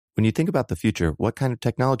When you think about the future, what kind of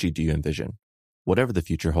technology do you envision? Whatever the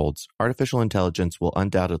future holds, artificial intelligence will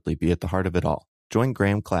undoubtedly be at the heart of it all. Join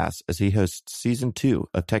Graham Class as he hosts Season 2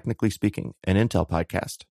 of Technically Speaking, an Intel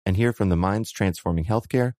podcast, and hear from the minds transforming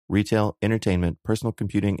healthcare, retail, entertainment, personal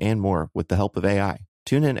computing, and more with the help of AI.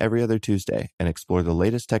 Tune in every other Tuesday and explore the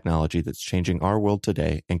latest technology that's changing our world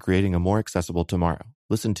today and creating a more accessible tomorrow.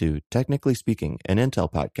 Listen to Technically Speaking, an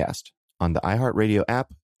Intel podcast on the iHeartRadio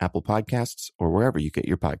app, Apple Podcasts, or wherever you get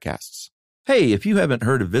your podcasts. Hey, if you haven't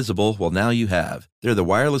heard of Visible, well, now you have. They're the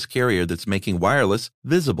wireless carrier that's making wireless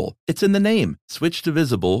visible. It's in the name. Switch to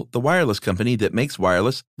Visible, the wireless company that makes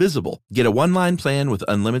wireless visible. Get a one-line plan with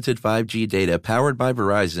unlimited 5G data powered by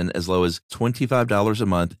Verizon as low as $25 a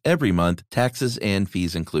month, every month, taxes and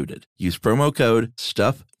fees included. Use promo code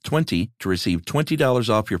STUFF20 to receive $20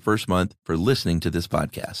 off your first month for listening to this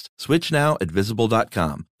podcast. Switch now at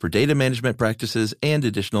Visible.com. For data management practices and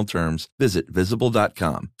additional terms, visit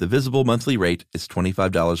Visible.com. The Visible monthly rate is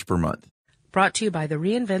 $25 per month. Brought to you by the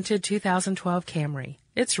reinvented 2012 Camry.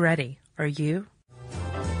 It's ready. Are you?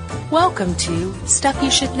 Welcome to Stuff You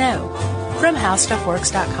Should Know from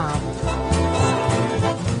HowStuffWorks.com.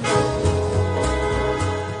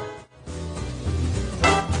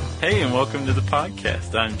 Hey, and welcome to the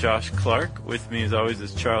podcast. I'm Josh Clark. With me, as always,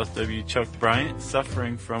 is Charles W. Chuck Bryant,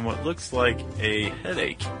 suffering from what looks like a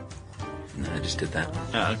headache. No, I just did that.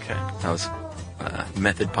 Oh, okay. That was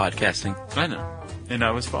method podcasting. I know. And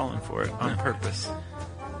I was falling for it on purpose.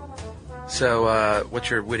 So, what's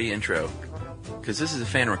your witty intro? Because this is a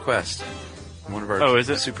fan request. One of our is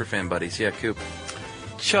it? super fan buddies. Yeah, Coop.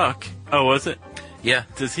 Chuck. Oh, was it? Yeah.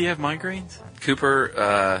 Does he have migraines?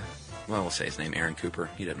 Cooper, well, we'll say his name, Aaron Cooper.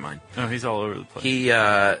 He doesn't mind. Oh, he's all over the place. He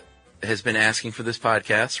has been asking for this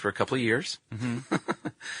podcast for a couple of years. Mm-hmm.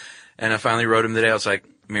 And I finally wrote him today. I was like,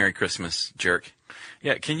 Merry Christmas, jerk.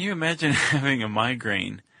 Yeah, can you imagine having a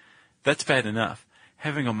migraine? That's bad enough.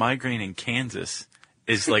 Having a migraine in Kansas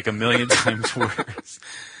is like a million times worse.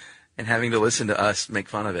 And having to listen to us make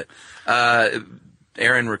fun of it.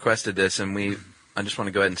 Aaron requested this, and I just want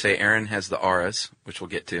to go ahead and say Aaron has the auras, which we'll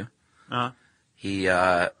get to. Uh-huh. He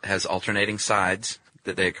has alternating sides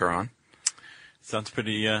that they occur on. Sounds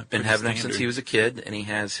pretty been having them since he was a kid, and he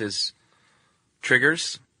has his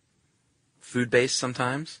triggers, food-based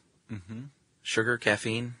sometimes, sugar,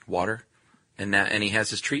 caffeine, water, and he has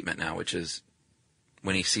his treatment now, which is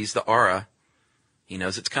when he sees the aura, he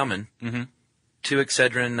knows it's coming. 2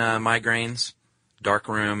 Excedrin migraines, dark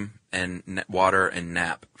room, and water and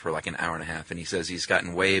nap for like an hour and a half, and he says he's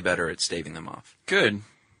gotten way better at staving them off. Good.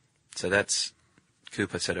 So that's,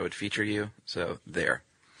 Coop, I said I would feature you, so there.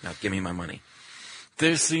 Now give me my money.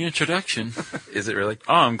 There's the introduction. Is it really?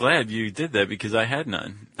 Oh, I'm glad you did that because I had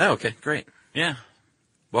none. Oh, okay, great. Yeah.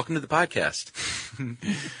 Welcome to the podcast.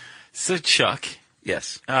 So, Chuck.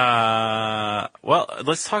 Yes. Well,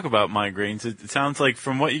 let's talk about migraines. It sounds like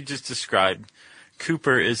from what you just described,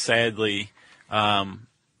 Cooper is sadly a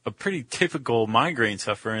pretty typical migraine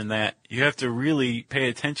sufferer in that you have to really pay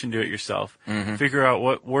attention to it yourself, figure out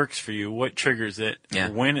what works for you, what triggers it,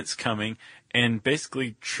 when it's coming, and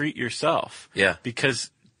basically treat yourself. Yeah.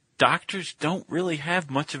 Because doctors don't really have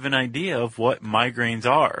much of an idea of what migraines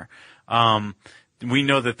are. We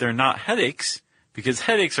know that they're not headaches because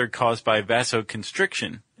headaches are caused by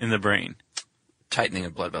vasoconstriction in the brain. Tightening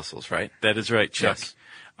of blood vessels, right? That is right, Chuck. Yes.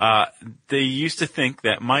 They used to think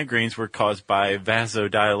that migraines were caused by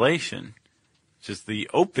vasodilation, which is the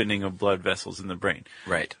opening of blood vessels in the brain.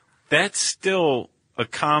 Right. That's still a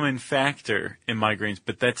common factor in migraines,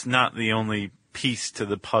 but that's not the only piece to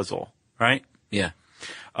the puzzle, right? Yeah.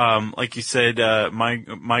 Like you said,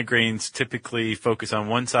 migraines typically focus on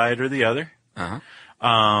one side or the other.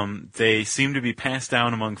 They seem to be passed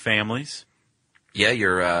down among families. Yeah,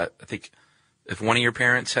 you're, I think if one of your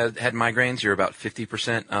parents had migraines, you're about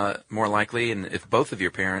 50% more likely, and if both of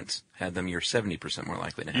your parents had them, you're 70% more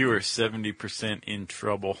likely to have them. You are 70% in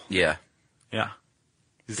trouble. Yeah. Yeah.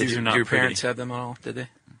 Did your parents have them at all, did they?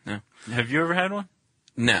 No. Have you ever had one?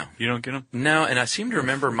 No. You don't get them? No, and I seem to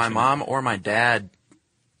remember my mom or my dad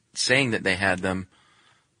saying that they had them,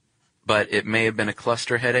 but it may have been a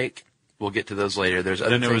cluster headache. We'll get to those later. There's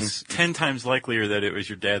other things. Then it was 10 times likelier that it was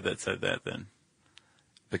your dad that said that then.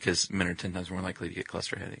 Because men are 10 times more likely to get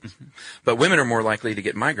cluster headaches. But women are more likely to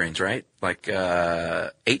get migraines, right? Like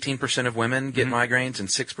 18% of women get migraines and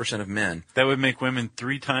 6% of men. That would make women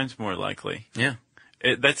 3 times more likely. Yeah.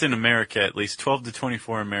 That's in America at least. 12 to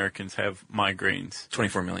 24 Americans have migraines.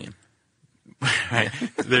 24 million. Right.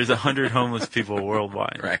 There's 100 homeless people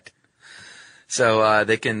worldwide. Right. So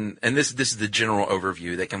they can, and this is the general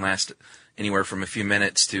overview. They can last anywhere from a few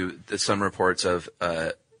minutes to some reports of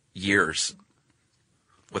years.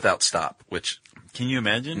 without stop, which, Can you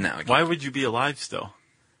imagine? No, I can't. Why would you be alive still?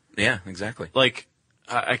 yeah, exactly. Like,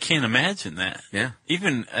 I can't imagine that. Yeah.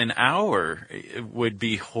 Even an hour would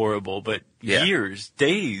be horrible, but Yeah. years,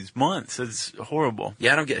 days, months, it's horrible.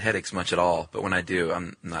 Yeah, I don't get headaches much at all, but when I do,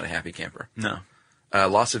 I'm not a happy camper. No.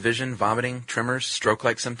 Loss of vision, vomiting, tremors,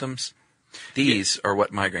 stroke-like symptoms. These are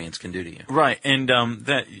what migraines can do to you. Right, and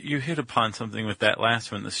that you hit upon something with that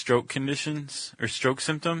last one, the stroke conditions or stroke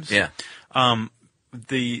symptoms. Yeah.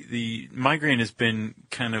 The migraine has been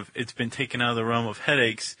it's been taken out of the realm of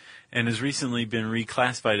headaches and has recently been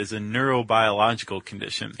reclassified as a neurobiological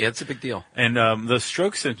condition. Yeah, it's a big deal. And the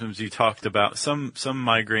stroke symptoms you talked about, some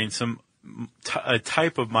migraine, a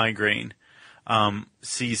type of migraine,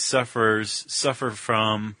 sees sufferers suffer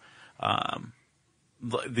from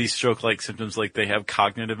these stroke-like symptoms, like they have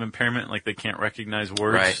cognitive impairment, like they can't recognize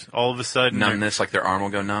words Right. all of a sudden. Numbness, like their arm will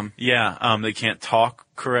go numb. Yeah, they can't talk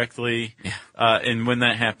correctly. Yeah. And when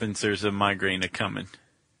that happens, there's a migraine coming,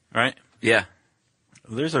 right? Yeah.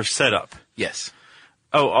 There's our setup. Yes.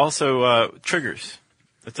 Oh, also triggers.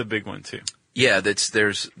 That's a big one too. Yeah,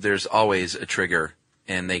 there's always a trigger,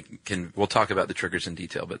 and we'll talk about the triggers in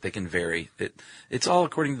detail, but they can vary. It's all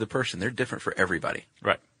according to the person. They're different for everybody.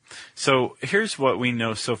 Right. So here's what we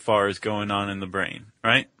know so far is going on in the brain,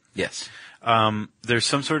 right? Yes. There's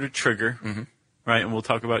some sort of trigger, right? And we'll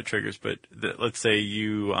talk about triggers, but let's say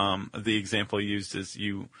you, the example used is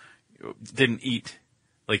you didn't eat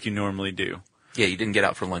like you normally do. Yeah, you didn't get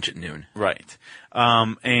out for lunch at noon. Right.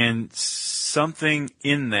 And something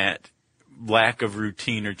in that lack of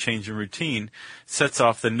routine or change in routine sets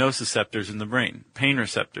off the nociceptors in the brain, pain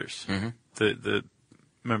receptors. Mm-hmm.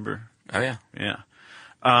 Remember? Oh, yeah. Yeah.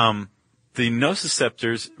 The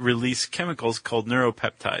nociceptors release chemicals called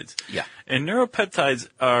neuropeptides. Yeah. And neuropeptides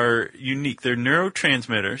are unique. They're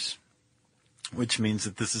neurotransmitters, which means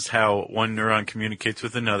that this is how one neuron communicates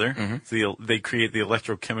with another. So they create the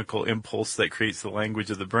electrochemical impulse that creates the language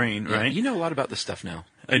of the brain, Yeah, right? You know a lot about this stuff now.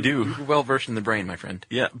 I do. You're well versed in the brain, my friend.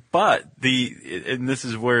 Yeah, but and this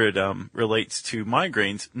is where it relates to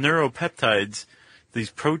migraines. Neuropeptides,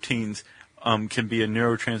 these proteins, can be a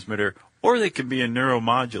neurotransmitter or they can be a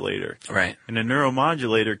neuromodulator. Right. And a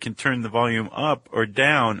neuromodulator can turn the volume up or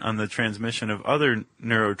down on the transmission of other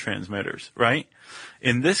neurotransmitters, right?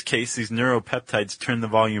 In this case, these neuropeptides turn the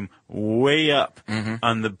volume way up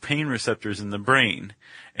on the pain receptors in the brain.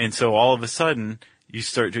 And so all of a sudden, you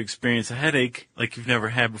start to experience a headache like you've never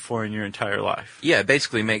had before in your entire life. Yeah, it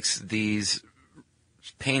basically makes these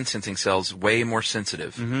pain-sensing cells way more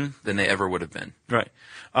sensitive than they ever would have been. Right.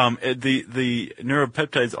 The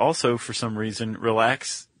neuropeptides also, for some reason,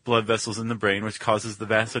 relax blood vessels in the brain, which causes the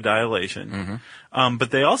vasodilation.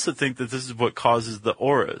 But they also think that this is what causes the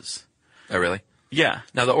auras. Oh, really? Yeah.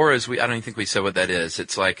 Now, the auras, I don't even think we said what that is.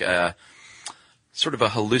 It's like a sort of a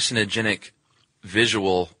hallucinogenic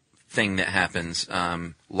visual thing that happens.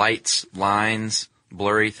 Lights, lines,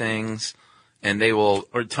 blurry things, and they will...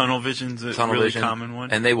 Or tunnel vision's a tunnel really vision, common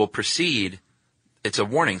one. and they will proceed. It's a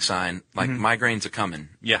warning sign, like migraines are coming.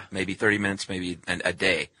 Yeah. Maybe 30 minutes, maybe a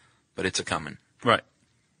day, but it's a coming. Right.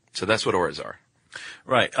 So that's what auras are.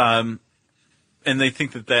 Right. And they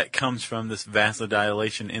think that comes from this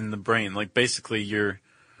vasodilation in the brain. Like basically your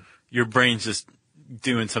brain's just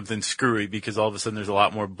doing something screwy because all of a sudden there's a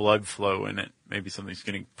lot more blood flow in it. Maybe something's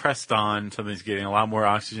getting pressed on, something's getting a lot more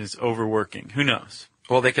oxygen, it's overworking. Who knows?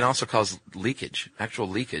 Well, they can also cause leakage, actual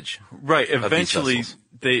leakage. Right. Eventually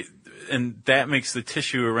vessels. and that makes the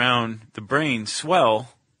tissue around the brain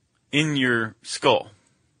swell in your skull.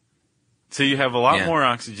 So you have a lot more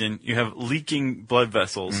oxygen, you have leaking blood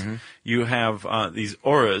vessels, you have these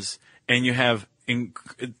auras, and you have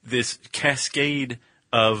this cascade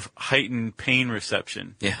of heightened pain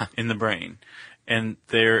reception in the brain. And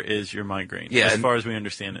there is your migraine, as far as we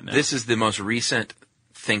understand it now. This is the most recent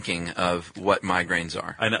thinking of what migraines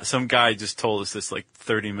are. I know, some guy just told us this like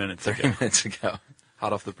 30 minutes ago. 30 minutes ago.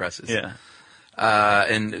 Hot off the presses. Yeah.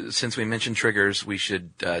 And since we mentioned triggers, we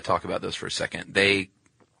should talk about those for a second. They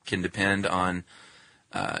can depend on,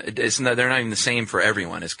 they're not even the same for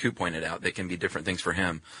everyone, as Coop pointed out. They can be different things for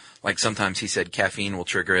him. Like sometimes he said caffeine will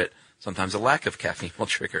trigger it. Sometimes a lack of caffeine will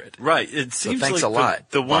trigger it. Right. It seems thanks like a lot,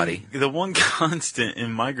 the body. one constant in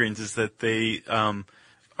migraines is that they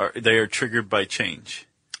are triggered by change.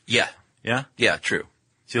 Yeah. Yeah? Yeah, true.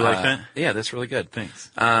 Do you like that? Yeah, that's really good. Thanks.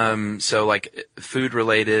 So like food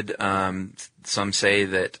related, some say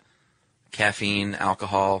that caffeine,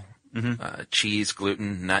 alcohol, cheese,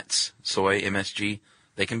 gluten, nuts, soy, MSG,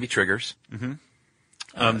 they can be triggers.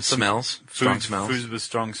 Smells, strong smells. Foods with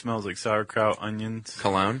strong smells like sauerkraut, onions.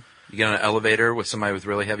 Cologne. You get on an elevator with somebody with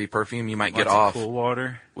really heavy perfume, you might get Lots of off cool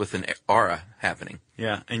water. with an aura happening.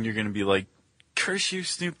 Yeah, and you're going to be like, curse you,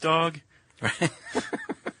 Snoop Dogg.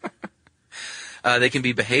 They can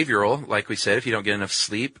be behavioral, like we said, if you don't get enough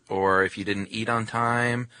sleep, or if you didn't eat on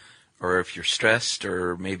time, or if you're stressed,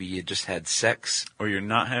 or maybe you just had sex. Or you're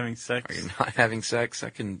not having sex. Or you're not having sex.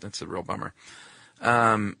 That's a real bummer.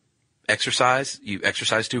 Exercise. You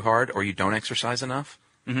exercise too hard, or you don't exercise enough.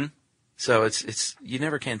 Mm-hmm. So it's you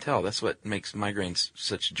never can tell. That's what makes migraines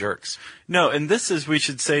such jerks. No, and this is, we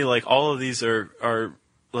should say, like, all of these are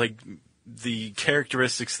like the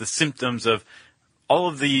characteristics, the symptoms of all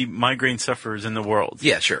of the migraine sufferers in the world.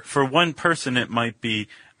 Yeah, sure. For one person, it might be,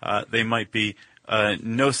 they might be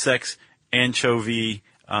no sex, anchovy,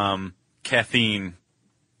 caffeine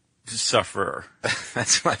sufferer.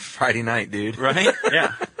 That's my Friday night, dude. Right?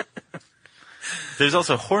 Yeah. There's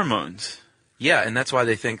also hormones. Yeah, and that's why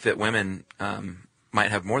they think that women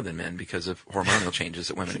might have more than men, because of hormonal changes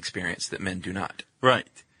that women experience that men do not. Right.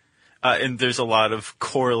 And there's a lot of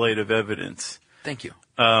correlative evidence. Thank you.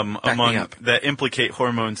 Among that implicate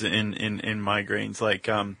hormones in migraines. Like,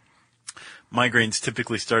 migraines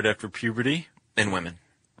typically start after puberty. In women.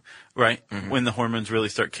 Right. Mm-hmm. When the hormones really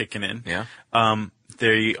start kicking in. Yeah.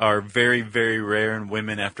 They are very, very rare in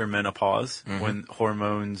women after menopause, mm-hmm. when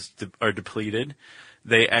hormones are depleted.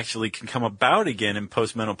 They actually can come about again in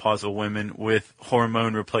postmenopausal women with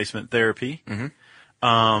hormone replacement therapy.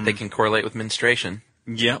 Mm-hmm. They can correlate with menstruation.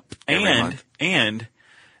 Yep. And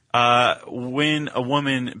when a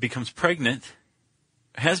woman becomes pregnant,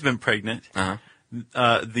 has been pregnant,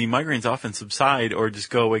 the migraines often subside or just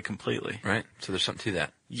go away completely. Right. So there's something to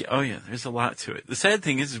that. Yeah, oh yeah, there's a lot to it. The sad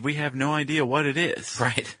thing is we have no idea what it is.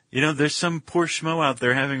 Right. You know, there's some poor schmo out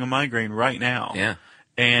there having a migraine right now. Yeah.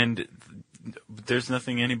 And there's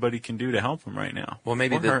nothing anybody can do to help him right now. Well,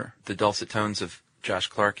 maybe the dulcet tones of Josh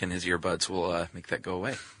Clark and his earbuds will make that go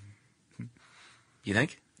away. You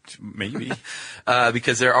think? Maybe.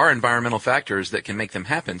 Because there are environmental factors that can make them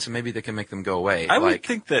happen, so maybe they can make them go away. I would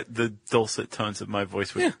think that the dulcet tones of my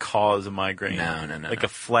voice would cause a migraine. No. Like a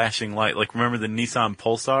flashing light. Like, remember the Nissan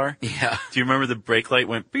Pulsar? Yeah. Do you remember the brake light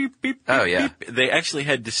went beep, beep, beep, oh, yeah. beep? They actually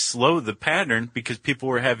had to slow the pattern because people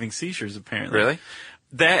were having seizures, apparently. Really?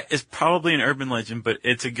 That is probably an urban legend, but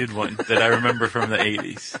it's a good one that I remember from the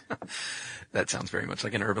 80s. That sounds very much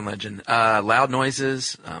like an urban legend. Loud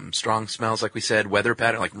noises, strong smells, like we said, weather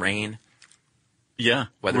pattern, like rain. Yeah.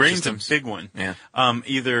 Weather Rain's systems. a big one. Yeah.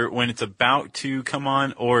 Either when it's about to come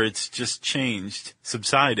on or it's just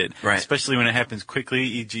subsided. Right. Especially when it happens quickly,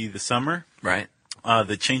 e.g. the summer. Right.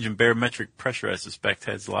 The change in barometric pressure, I suspect,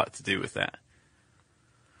 has a lot to do with that.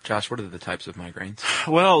 Josh, what are the types of migraines?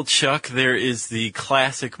 Well, Chuck, there is the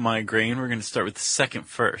classic migraine. We're going to start with the second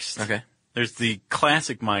first. Okay. There's the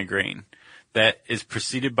classic migraine that is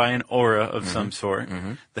preceded by an aura of some sort.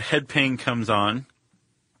 Mm-hmm. The head pain comes on,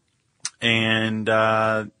 and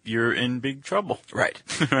you're in big trouble. Right.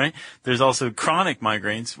 Right? There's also chronic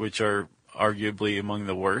migraines, which are arguably among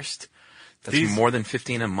the worst. That's more than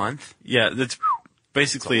 15 a month? Yeah, that's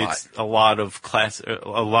basically it's a lot of classic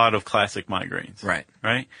migraines. Right.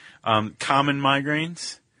 Right? Common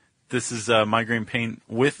migraines. This is migraine pain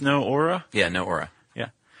with no aura. Yeah, no aura. Yeah.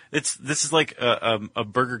 This is like a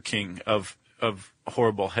Burger King of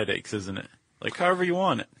horrible headaches, isn't it? Like however you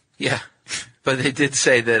want it. Yeah. But they did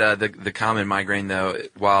say that the common migraine, though,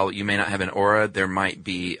 while you may not have an aura, there might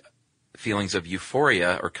be feelings of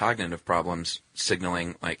euphoria or cognitive problems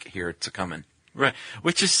signaling, like, here it's a-coming. Right.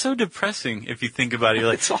 Which is so depressing if you think about it. You're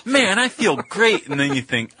like, man, I feel great. And then you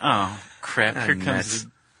think, oh, crap, here comes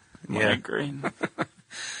the migraine.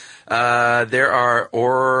 There are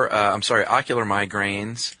ocular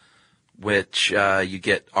migraines, which you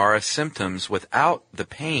get aura symptoms without the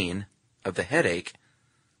pain of the headache,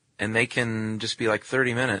 and they can just be like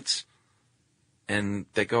 30 minutes, and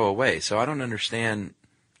they go away. So I don't understand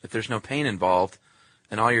if there's no pain involved,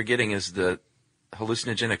 and all you're getting is the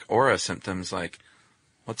hallucinogenic aura symptoms, like,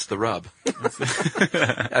 what's the rub?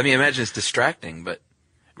 I mean, imagine it's distracting, but...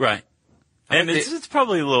 Right. And it's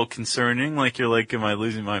probably a little concerning, like you're like, am I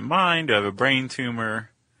losing my mind? Do I have a brain tumor?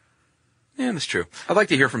 Yeah, that's true. I'd like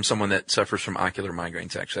to hear from someone that suffers from ocular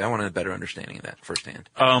migraines, actually. I want a better understanding of that firsthand.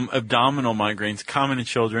 Abdominal migraines, common in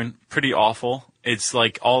children, pretty awful. It's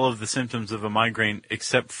like all of the symptoms of a migraine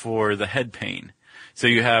except for the head pain. So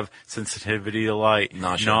you have sensitivity to light,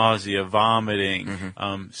 nausea, vomiting,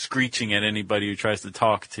 screeching at anybody who tries to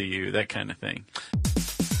talk to you, that kind of thing.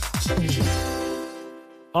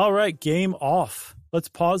 All right, game off. Let's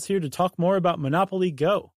pause here to talk more about Monopoly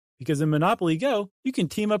Go. Because in Monopoly Go, you can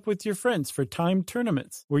team up with your friends for timed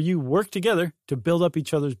tournaments where you work together to build up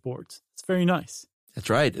each other's boards. It's very nice. That's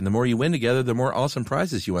right. And the more you win together, the more awesome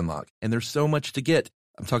prizes you unlock. And there's so much to get.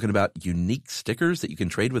 I'm talking about unique stickers that you can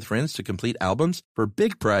trade with friends to complete albums for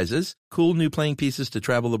big prizes, cool new playing pieces to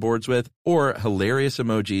travel the boards with, or hilarious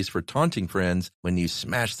emojis for taunting friends when you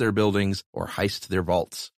smash their buildings or heist their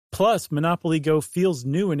vaults. Plus, Monopoly Go feels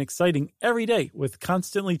new and exciting every day with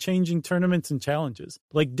constantly changing tournaments and challenges,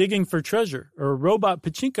 like digging for treasure or a robot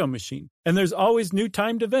pachinko machine. And there's always new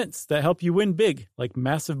timed events that help you win big, like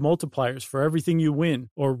massive multipliers for everything you win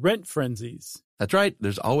or rent frenzies. That's right.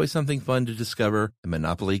 There's always something fun to discover in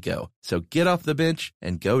Monopoly Go. So get off the bench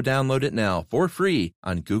and go download it now for free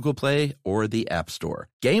on Google Play or the App Store.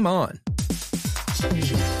 Game on!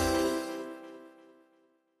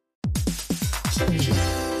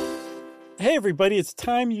 Hey everybody, it's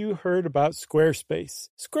time you heard about Squarespace.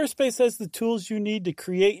 Squarespace has the tools you need to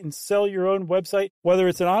create and sell your own website. Whether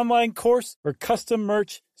it's an online course or custom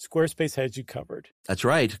merch, Squarespace has you covered. That's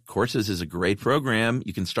right. Courses is a great program.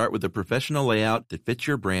 You can start with a professional layout that fits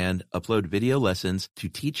your brand, upload video lessons to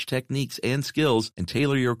teach techniques and skills, and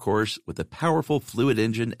tailor your course with a powerful Fluid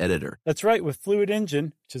Engine editor. That's right. With Fluid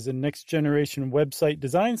Engine, which is a next-generation website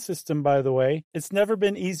design system, by the way, it's never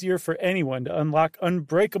been easier for anyone to unlock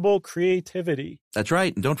unbreakable creativity. That's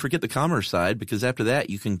right. And don't forget the commerce side, because after that,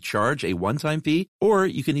 you can charge a one-time fee, or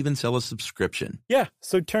you can even sell a subscription. Yeah,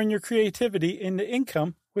 so turn your creativity into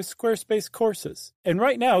income with Squarespace courses. And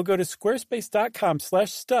right now, go to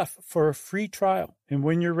squarespace.com/stuff for a free trial. And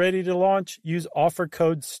when you're ready to launch, use offer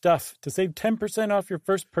code STUFF to save 10% off your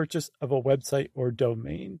first purchase of a website or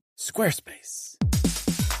domain. Squarespace.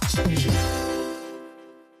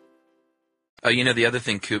 The other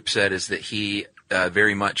thing Coop said is that he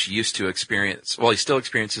very much used to experience, well, he still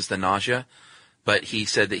experiences the nausea, but he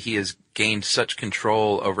said that he has gained such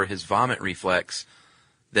control over his vomit reflex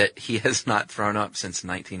that he has not thrown up since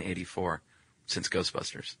 1984, since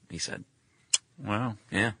Ghostbusters, he said. Wow.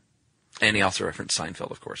 Yeah. And he also referenced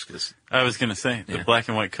Seinfeld, of course. I was going to say, the black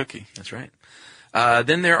and white cookie. That's right.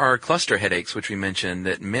 Then there are cluster headaches, which we mentioned,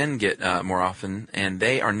 that men get more often, and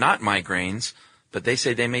they are not migraines, but they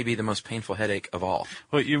say they may be the most painful headache of all.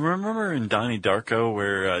 Well, you remember in Donnie Darko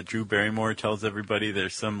where Drew Barrymore tells everybody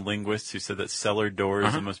there's some linguist who said that cellar door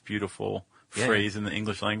is the most beautiful phrase in the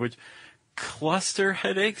English language? Cluster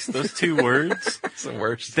headaches, those two words. It's the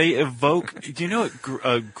worst. They evoke, do you know what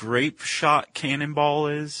a grape shot cannonball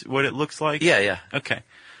is? What it looks like? Yeah. Okay.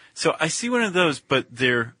 So I see one of those, but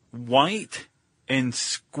they're white and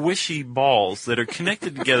squishy balls that are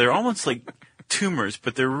connected together, almost like tumors,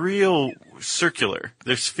 but they're real circular.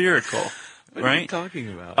 They're spherical. What right? are you talking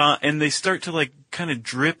about? And they start to kind of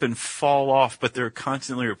drip and fall off, but they're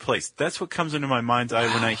constantly replaced. That's what comes into my mind's eye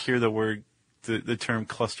when I hear the word, the term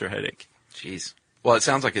cluster headache. Jeez. Well, it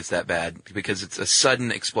sounds like it's that bad because it's a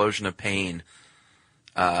sudden explosion of pain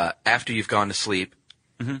after you've gone to sleep.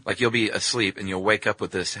 Mm-hmm. Like you'll be asleep and you'll wake up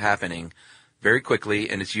with this happening very quickly,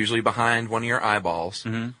 and it's usually behind one of your eyeballs.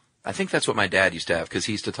 Mm-hmm. I think that's what my dad used to have because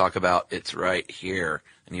he used to talk about it's right here,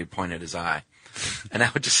 and he would point at his eye. And I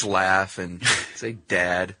would just laugh and say,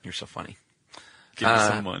 Dad, you're so funny. Give me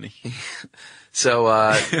some money. So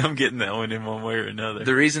I'm getting that one in one way or another.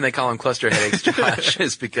 The reason they call them cluster headaches, Josh,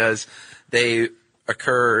 is because they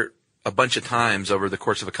occur a bunch of times over the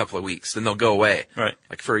course of a couple of weeks. Then they'll go away. Right.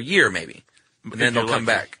 Like for a year maybe. And then they'll come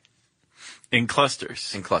back. In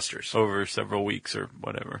clusters. In clusters. Over several weeks or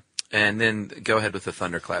whatever. And then go ahead with the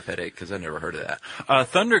thunderclap headache because I've never heard of that.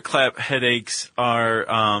 Thunderclap headaches are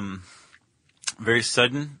very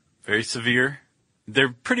sudden, very severe.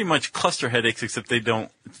 They're pretty much cluster headaches, except they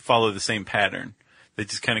don't follow the same pattern. They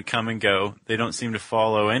just kind of come and go. They don't seem to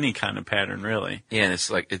follow any kind of pattern, really. Yeah, and it's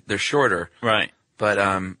like they're shorter. Right. But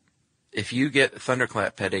if you get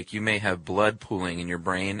thunderclap headache, you may have blood pooling in your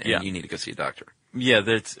brain, and you need to go see a doctor. Yeah,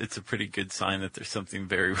 it's a pretty good sign that there's something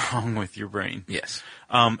very wrong with your brain. Yes.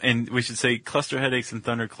 And we should say cluster headaches and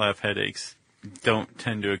thunderclap headaches don't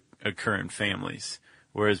tend to occur in families,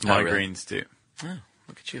 whereas migraines do. Oh,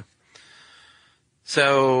 look at you.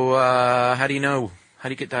 So, how do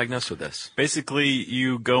you get diagnosed with this? Basically,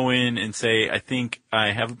 you go in and say, I think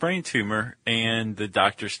I have a brain tumor, and the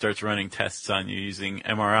doctor starts running tests on you using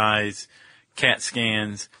MRIs, CAT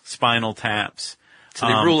scans, spinal taps. So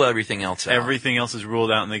they rule everything else out. Everything else is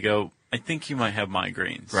ruled out, and they go, I think you might have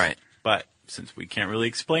migraines. Right. But since we can't really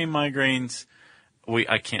explain migraines,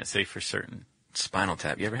 I can't say for certain. Spinal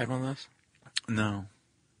tap. You ever had one of those? No.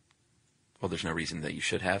 Well, there's no reason that you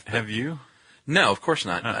should have. Have you? No, of course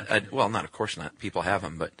not. Well, not of course not. People have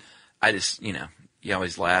them, but I just, you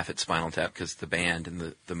always laugh at Spinal Tap because the band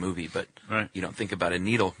and the movie, but you don't think about a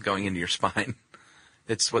needle going into your spine.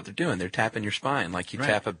 It's what they're doing. They're tapping your spine like you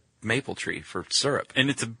tap a maple tree for syrup.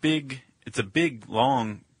 And it's a big it's a big,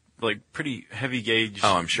 long, like pretty heavy gauge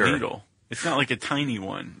Oh, I'm sure. needle. It's not like a tiny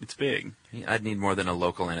one. It's big. I'd need more than a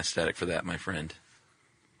local anesthetic for that, my friend.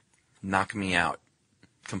 Knock me out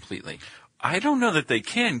completely. I don't know that they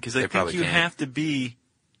can, because I think probably you can. have to be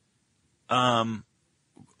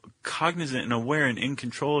cognizant and aware and in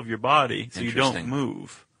control of your body so you don't Interesting.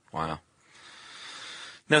 move. Wow.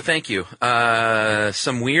 No, thank you.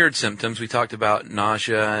 Some weird symptoms. We talked about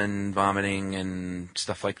nausea and vomiting and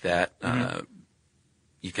stuff like that.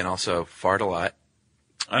 You can also fart a lot.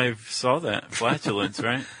 I saw that. Flatulence,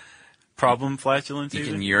 right? Problem flatulence You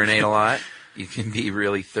even? can urinate a lot. You can be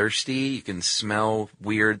really thirsty. You can smell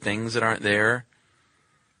weird things that aren't there.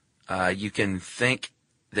 You can think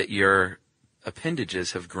that your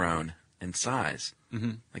appendages have grown in size.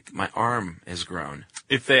 Mm-hmm. Like my arm has grown.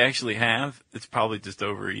 If they actually have, it's probably just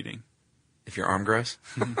overeating. If your arm grows.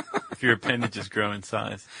 If your appendages grow in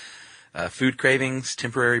size. Food cravings,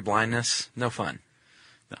 temporary blindness, no fun.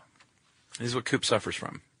 No. This is what Coop suffers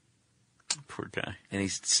from. Poor guy. And he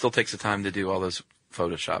still takes the time to do all those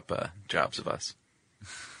Photoshop jobs of us.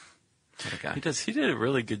 What a guy. He does. He did a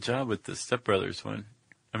really good job with the Step Brothers one.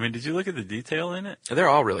 I mean, did you look at the detail in it? They're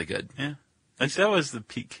all really good. Yeah. Like, that was the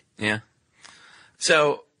peak. Yeah.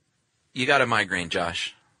 So, you got a migraine,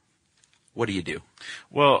 Josh. What do you do?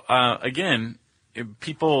 Well, again,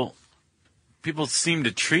 people seem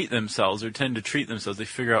to treat themselves or tend to treat themselves. They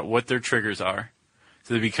figure out what their triggers are.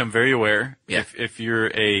 So they become very aware. Yeah. If you're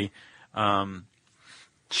a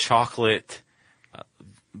chocolate,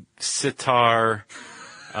 sitar,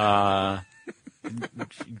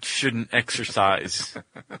 shouldn't exercise,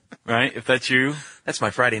 right? If that's you, That's my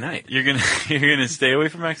Friday night. you're gonna stay away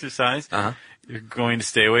from exercise. Uh-huh. You're going to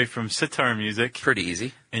stay away from sitar music, Pretty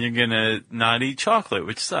easy. and you're gonna not eat chocolate,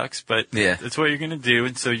 which sucks, but Yeah. that's what you're gonna do.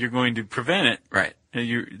 And so you're going to prevent it. Right.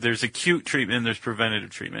 And there's acute treatment and there's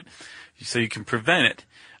preventative treatment. So you can prevent it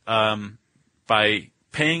by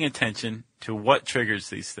paying attention to what triggers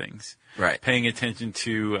these things. Right. Paying attention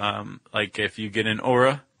to, like if you get an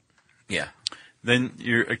aura, Yeah. then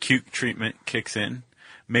your acute treatment kicks in.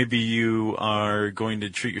 Maybe you are going to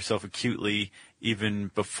treat yourself acutely even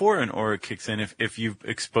before an aura kicks in if you've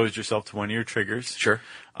exposed yourself to one of your triggers. Sure.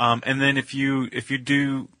 And then if you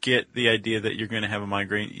do get the idea that you're going to have a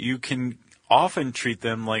migraine, you can often treat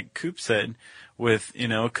them, like Coop said, with,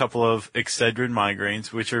 a couple of Excedrin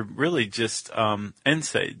migraines, which are really just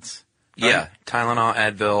NSAIDs. Yeah. Tylenol,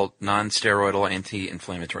 Advil, non-steroidal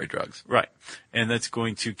anti-inflammatory drugs. Right. And that's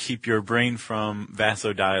going to keep your brain from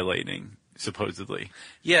vasodilating, supposedly.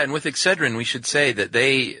 Yeah, and with Excedrin, we should say that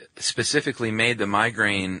they specifically made the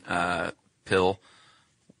migraine pill,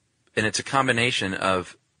 and it's a combination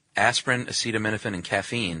of aspirin, acetaminophen, and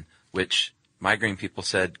caffeine, which migraine people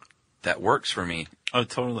said, that works for me. Oh,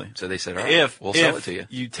 totally. So they said, all right, we'll sell it to you.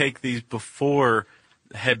 You take these before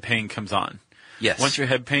head pain comes on. Yes. Once your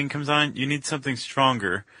head pain comes on, you need something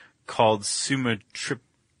stronger called sumatriptan.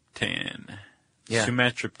 Yeah.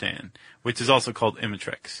 Sumatriptan, which is also called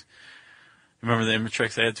Imitrex. Remember the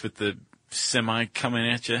Imitrex ads with the semi coming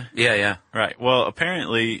at you? Yeah. Right. Well,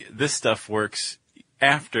 apparently this stuff works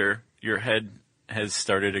after your head has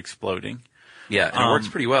started exploding. Yeah, and it works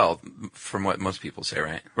pretty well from what most people say,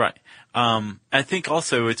 right? Right. I think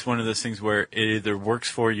also it's one of those things where it either works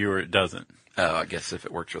for you or it doesn't. Oh, I guess if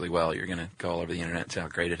it works really well, you're going to go all over the internet and say how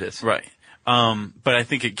great it is. Right. But I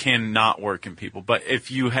think it can not work in people. But if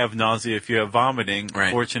you have nausea, if you have vomiting,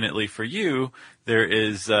 Right. Fortunately for you, there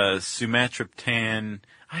is sumatriptan.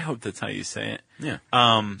 I hope that's how you say it. Yeah.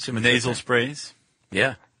 Nasal sprays.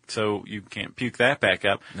 Yeah. So you can't puke that back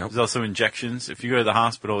up. Nope. There's also injections. If you go to the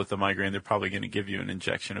hospital with a migraine, they're probably going to give you an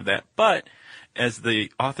injection of that. But as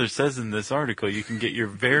the author says in this article, you can get your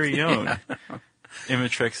very own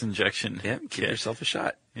Imitrex injection Yeah, give kit. yourself a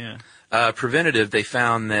shot. Yeah. Preventative, they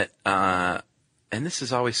found that, and this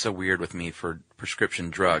is always so weird with me for prescription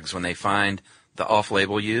drugs, when they find the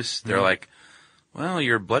off-label use, they're like, well,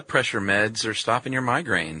 your blood pressure meds are stopping your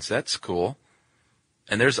migraines. That's cool.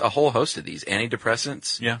 And there's a whole host of these.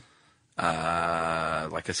 Antidepressants, Yeah.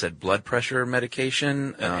 like I said, blood pressure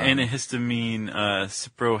medication, Antihistamine,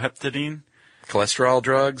 cyproheptadine. cholesterol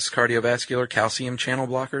drugs, cardiovascular, calcium channel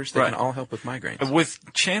blockers. They Right. can all help with migraines.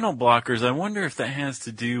 With channel blockers, I wonder if that has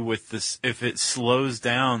to do with this, if it slows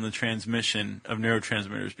down the transmission of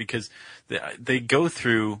neurotransmitters, because they go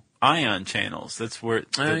through ion channels. That's where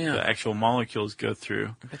the actual molecules go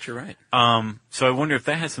through. I bet you're right. So I wonder if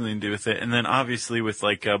that has something to do with it. And then obviously with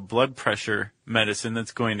like blood pressure medicine,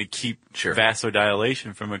 that's going to keep Sure.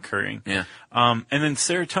 vasodilation from occurring. Yeah. And then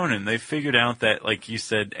serotonin, they figured out that, like you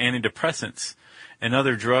said, antidepressants and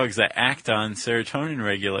other drugs that act on serotonin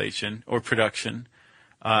regulation or production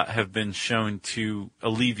have been shown to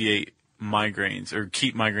alleviate migraines or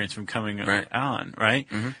keep migraines from coming on, right?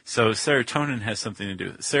 Mm-hmm. So serotonin has something to do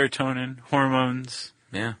with it. Serotonin, hormones,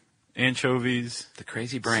 anchovies, the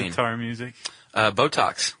crazy brain, sitar music,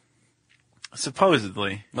 Botox.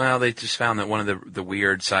 Supposedly. Well, they just found that one of the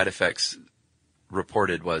weird side effects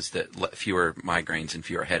reported was that fewer migraines and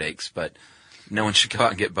fewer headaches, but no one should go out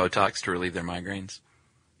and get Botox to relieve their migraines.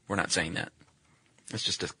 We're not saying that. It's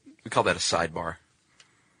just we call that a sidebar.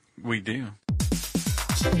 We do.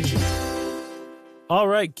 All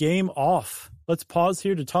right, game off. Let's pause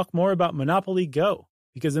here to talk more about Monopoly Go.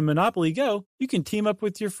 Because in Monopoly Go, you can team up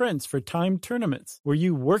with your friends for timed tournaments where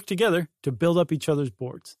you work together to build up each other's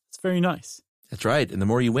boards. It's very nice. That's right. And the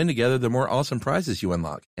more you win together, the more awesome prizes you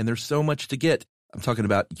unlock. And there's so much to get. I'm talking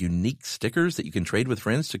about unique stickers that you can trade with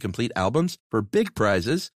friends to complete albums for big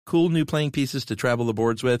prizes, cool new playing pieces to travel the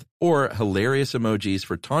boards with, or hilarious emojis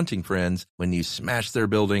for taunting friends when you smash their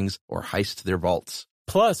buildings or heist their vaults.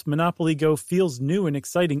 Plus, Monopoly Go feels new and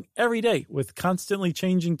exciting every day with constantly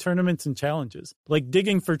changing tournaments and challenges, like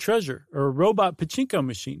digging for treasure or a robot pachinko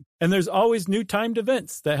machine. And there's always new timed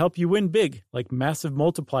events that help you win big, like massive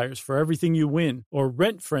multipliers for everything you win or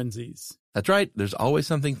rent frenzies. That's right. There's always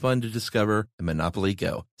something fun to discover in Monopoly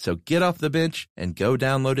Go. So get off the bench and go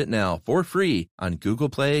download it now for free on Google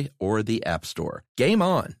Play or the App Store. Game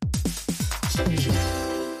on!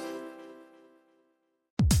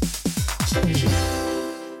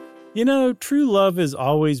 You know, true love is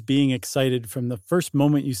always being excited from the first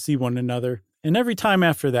moment you see one another, and every time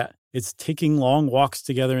after that. It's taking long walks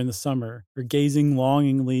together in the summer, or gazing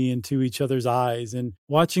longingly into each other's eyes, and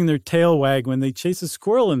watching their tail wag when they chase a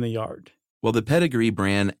squirrel in the yard. Well, the Pedigree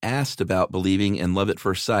brand asked about believing in love at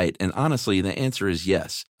first sight, and honestly, the answer is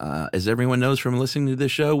yes. As everyone knows from listening to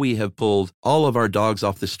this show, we have pulled all of our dogs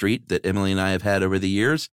off the street that Emily and I have had over the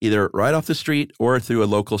years, either right off the street or through a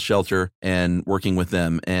local shelter and working with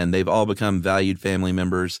them, and they've all become valued family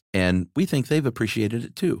members, and we think they've appreciated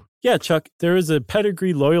it too. Yeah, Chuck, there is a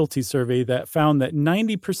Pedigree loyalty survey that found that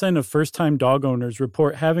 90% of first-time dog owners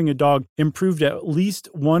report having a dog improved at least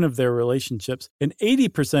one of their relationships, and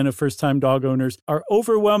 80% of first-time dog owners are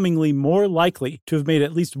overwhelmingly more likely to have made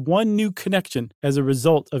at least one new connection as a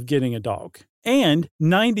result of getting a dog. And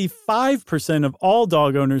 95% of all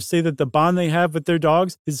dog owners say that the bond they have with their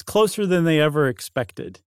dogs is closer than they ever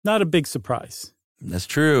expected. Not a big surprise. That's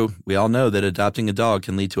true. We all know that adopting a dog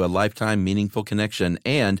can lead to a lifetime meaningful connection,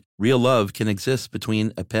 and real love can exist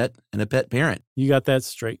between a pet and a pet parent. You got that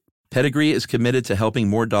straight. Pedigree is committed to helping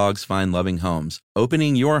more dogs find loving homes.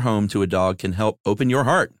 Opening your home to a dog can help open your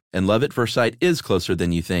heart. And Love at First Sight is closer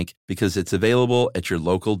than you think because it's available at your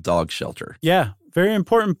local dog shelter. Yeah, very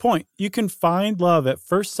important point. You can find love at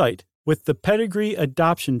first sight with the Pedigree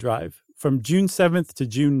Adoption Drive from June 7th to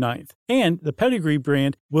June 9th. And the Pedigree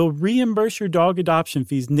brand will reimburse your dog adoption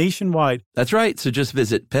fees nationwide. That's right. So just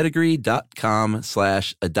visit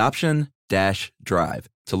pedigree.com/adoption-drive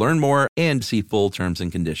to learn more and see full terms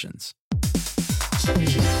and conditions.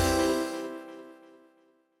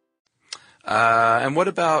 And what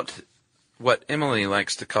about what Emily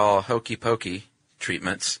likes to call hokey pokey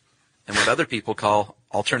treatments and what other people call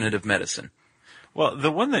alternative medicine? Well,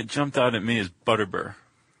 the one that jumped out at me is Butterbur.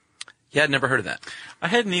 Yeah, I'd never heard of that. I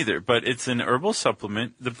hadn't either, but it's an herbal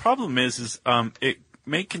supplement. The problem is it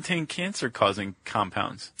may contain cancer-causing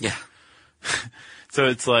compounds. Yeah. So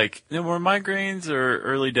it's like, more migraines or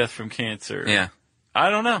early death from cancer? Yeah. I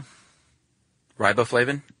don't know.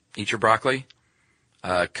 Riboflavin, eat your broccoli.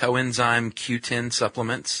 Coenzyme Q10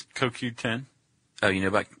 supplements. CoQ10. Oh, you know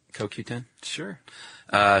about CoQ10? Sure.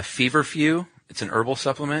 Feverfew, it's an herbal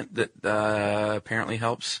supplement that apparently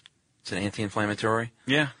helps. It's an anti-inflammatory.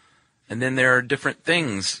 Yeah. And then there are different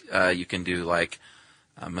things you can do, like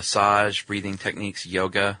massage, breathing techniques,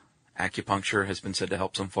 yoga, acupuncture has been said to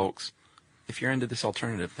help some folks. If you're into this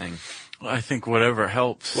alternative thing. Well, I think whatever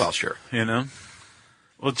helps. Well, sure. You know?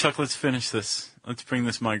 Well, Chuck, let's finish this. Let's bring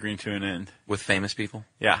this migraine to an end. With famous people?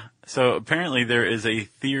 Yeah. So apparently there is a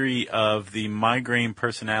theory of the migraine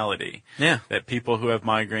personality. Yeah. That people who have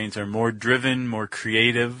migraines are more driven, more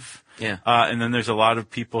creative. Yeah. And then there's a lot of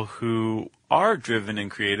people who are driven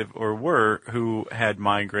and creative, or were, who had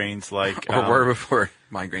migraines like... or were before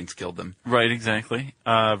migraines killed them. Right, exactly.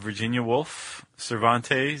 Virginia Woolf,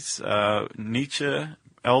 Cervantes, Nietzsche,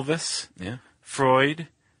 Elvis, Freud,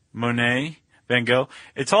 Monet, Van Gogh.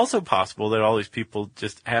 It's also possible that all these people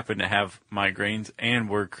just happen to have migraines and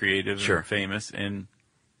were creative and famous, and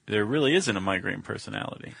there really isn't a migraine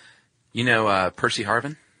personality. You know Percy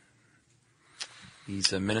Harvin?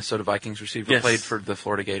 He's a Minnesota Vikings receiver. Yes. Played for the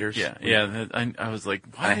Florida Gators. Yeah. I was like,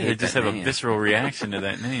 why I did I hate just that have name. a visceral reaction to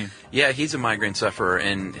that name? Yeah, he's a migraine sufferer,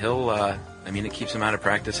 and he'll, it keeps him out of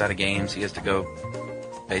practice, out of games. He has to go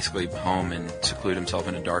basically home and seclude himself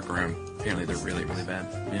in a dark room. Apparently they're really, really bad.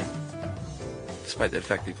 Yeah. Despite the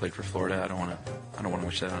fact that he played for Florida, I don't want to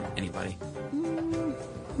wish that on anybody.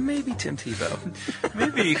 Maybe Tim Tebow.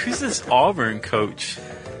 Maybe, who's this Auburn coach?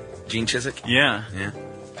 Gene Chizik? Yeah.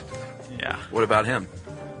 Yeah. What about him?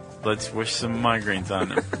 Let's wish some migraines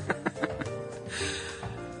on him.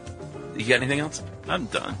 You got anything else? I'm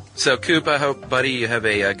done. So, Coop, I hope, buddy, you have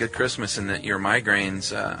a good Christmas and that your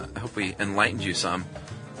migraines, I hope we enlightened you some.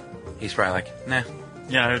 He's probably like, nah.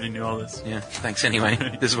 Yeah, I already knew all this. Yeah, thanks anyway.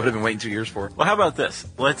 This is what I've been waiting 2 years for. Well, how about this?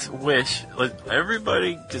 Let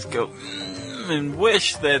everybody just go and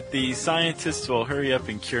wish that the scientists will hurry up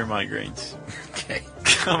and cure migraines. Okay.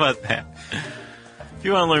 How about that? If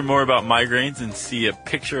you want to learn more about migraines and see a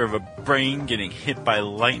picture of a brain getting hit by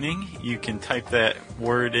lightning, you can type that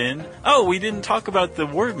word in. Oh, we didn't talk about the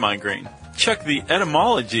word migraine. Chuck, the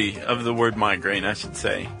etymology of the word migraine, I should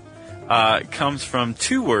say, comes from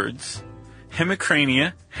two words.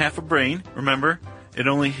 Hemicrania, half a brain, remember? It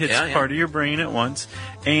only hits part of your brain at once.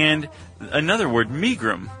 And another word,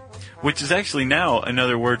 megrim, which is actually now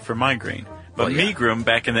another word for migraine. But megrim,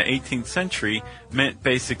 back in the 18th century, meant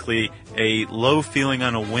basically a low feeling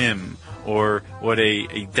on a whim, or what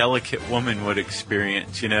a delicate woman would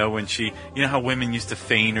experience, when she, how women used to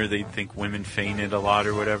feign, or they'd think women fainted a lot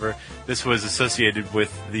or whatever. This was associated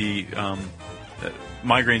with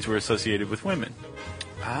migraines were associated with women.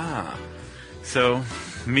 Ah. So,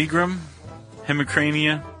 megrim,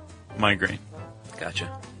 hemicrania, migraine.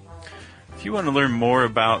 Gotcha. If you want to learn more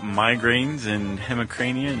about migraines and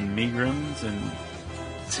hemicrania and megrims and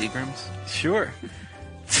Seagrams? Sure.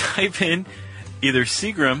 Type in either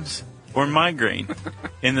Seagrams or migraine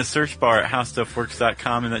in the search bar at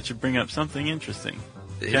howstuffworks.com, and that should bring up something interesting.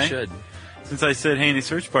 It should. Since I said handy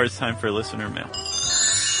search bar, it's time for listener mail.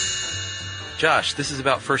 Josh, this is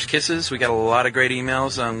about first kisses. We got a lot of great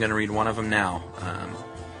emails. I'm going to read one of them now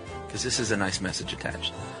because this is a nice message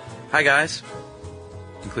attached. Hi, guys,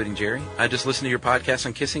 including Jerry. I just listened to your podcast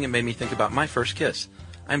on kissing and made me think about my first kiss.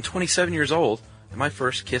 I'm 27 years old, and my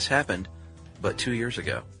first kiss happened but 2 years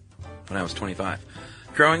ago when I was 25.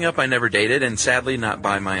 Growing up, I never dated, and sadly not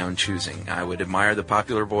by my own choosing. I would admire the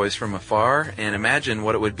popular boys from afar and imagine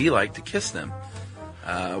what it would be like to kiss them.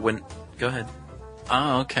 Go ahead.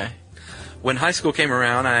 Oh, okay. When high school came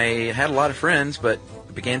around, I had a lot of friends, but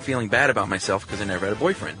began feeling bad about myself because I never had a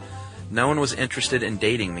boyfriend. No one was interested in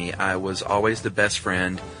dating me. I was always the best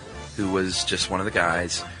friend who was just one of the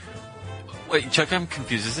guys. Wait, Chuck, I'm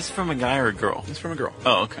confused. Is this from a guy or a girl? It's from a girl.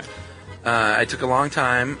 Oh, okay. It took a long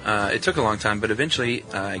time, but eventually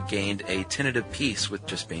I gained a tentative peace with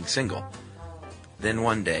just being single. Then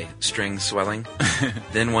one day, strings swelling.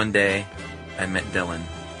 Then one day, I met Dylan.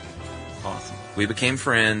 Awesome. We became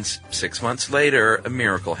friends. 6 months later, a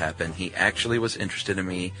miracle happened. He actually was interested in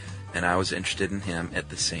me, and I was interested in him at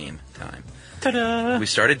the same time. Ta-da! We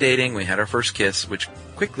started dating. We had our first kiss, which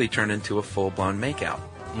quickly turned into a full-blown makeout.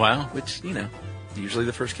 Wow. Which, usually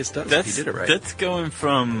the first kiss does if you did it right. That's going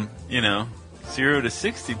from, 0 to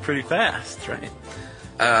 60 pretty fast. That's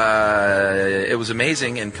right. It was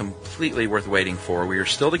amazing and completely worth waiting for. We are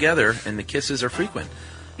still together, and the kisses are frequent.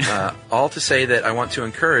 All to say that I want to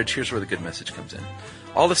encourage, here's where the good message comes in.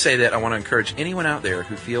 All to say that I want to encourage anyone out there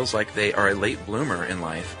who feels like they are a late bloomer in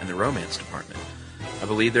life in the romance department. I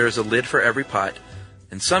believe there is a lid for every pot,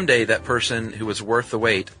 and someday that person who is worth the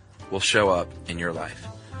wait will show up in your life.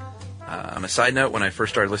 On a side note, when I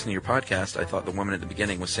first started listening to your podcast, I thought the woman at the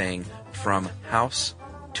beginning was saying from house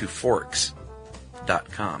to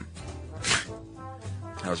forks.com.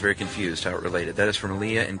 I was very confused how it related. That is from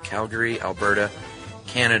Leah in Calgary, Alberta,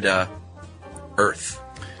 Canada, Earth.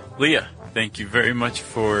 Leah, thank you very much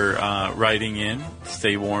for writing in.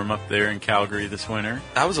 Stay warm up there in Calgary this winter.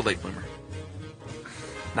 I was a late bloomer.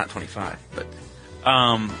 Not 25, but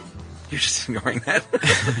you're just ignoring that.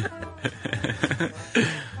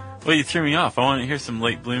 Well, you threw me off. I want to hear some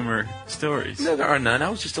late bloomer stories. No, there are none.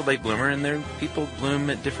 I was just a late bloomer, and people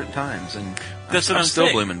bloom at different times, and That's what I'm still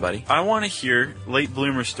saying. blooming, buddy. I want to hear late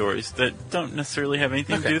bloomer stories that don't necessarily have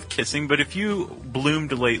anything to do with kissing, but if you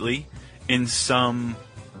bloomed lately in some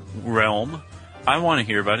realm, I want to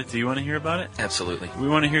hear about it. Do you want to hear about it? Absolutely. We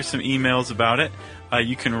want to hear some emails about it.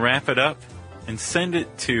 You can wrap it up and send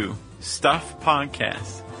it to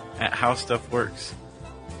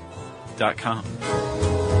stuffpodcast@howstuffworks.com.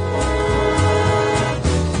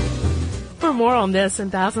 For more on this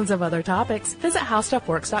and thousands of other topics, visit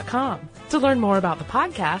HowStuffWorks.com. To learn more about the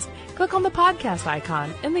podcast, click on the podcast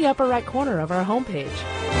icon in the upper right corner of our homepage.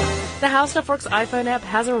 The How Stuff Works iPhone app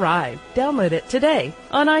has arrived. Download it today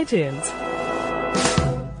on iTunes.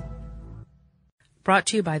 Brought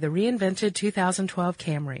to you by the reinvented 2012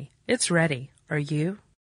 Camry. It's ready. Are you?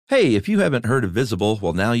 Hey, if you haven't heard of Visible,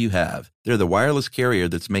 well, now you have. They're the wireless carrier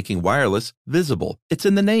that's making wireless visible. It's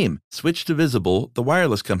in the name. Switch to Visible, the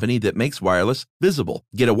wireless company that makes wireless visible.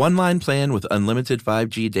 Get a one-line plan with unlimited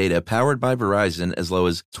 5G data powered by Verizon as low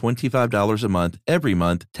as $25 a month, every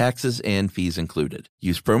month, taxes and fees included.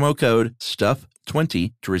 Use promo code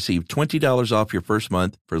STUFF20 to receive $20 off your first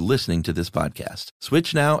month for listening to this podcast.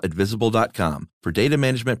 Switch now at Visible.com. For data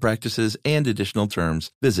management practices and additional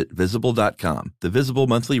terms, visit Visible.com. The Visible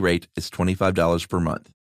monthly rate is $25 per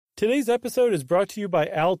month. Today's episode is brought to you by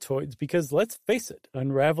Altoids because, let's face it,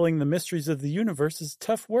 unraveling the mysteries of the universe is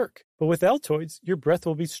tough work. But with Altoids, your breath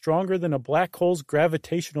will be stronger than a black hole's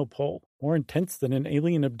gravitational pull, more intense than an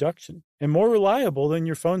alien abduction, and more reliable than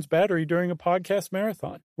your phone's battery during a podcast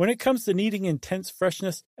marathon. When it comes to needing intense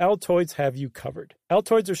freshness, Altoids have you covered.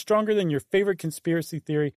 Altoids are stronger than your favorite conspiracy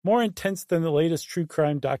theory, more intense than the latest true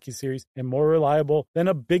crime docuseries, and more reliable than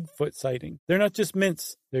a Bigfoot sighting. They're not just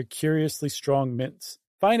mints, they're curiously strong mints.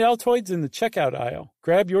 Find Altoids in the checkout aisle.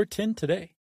 Grab your tin today.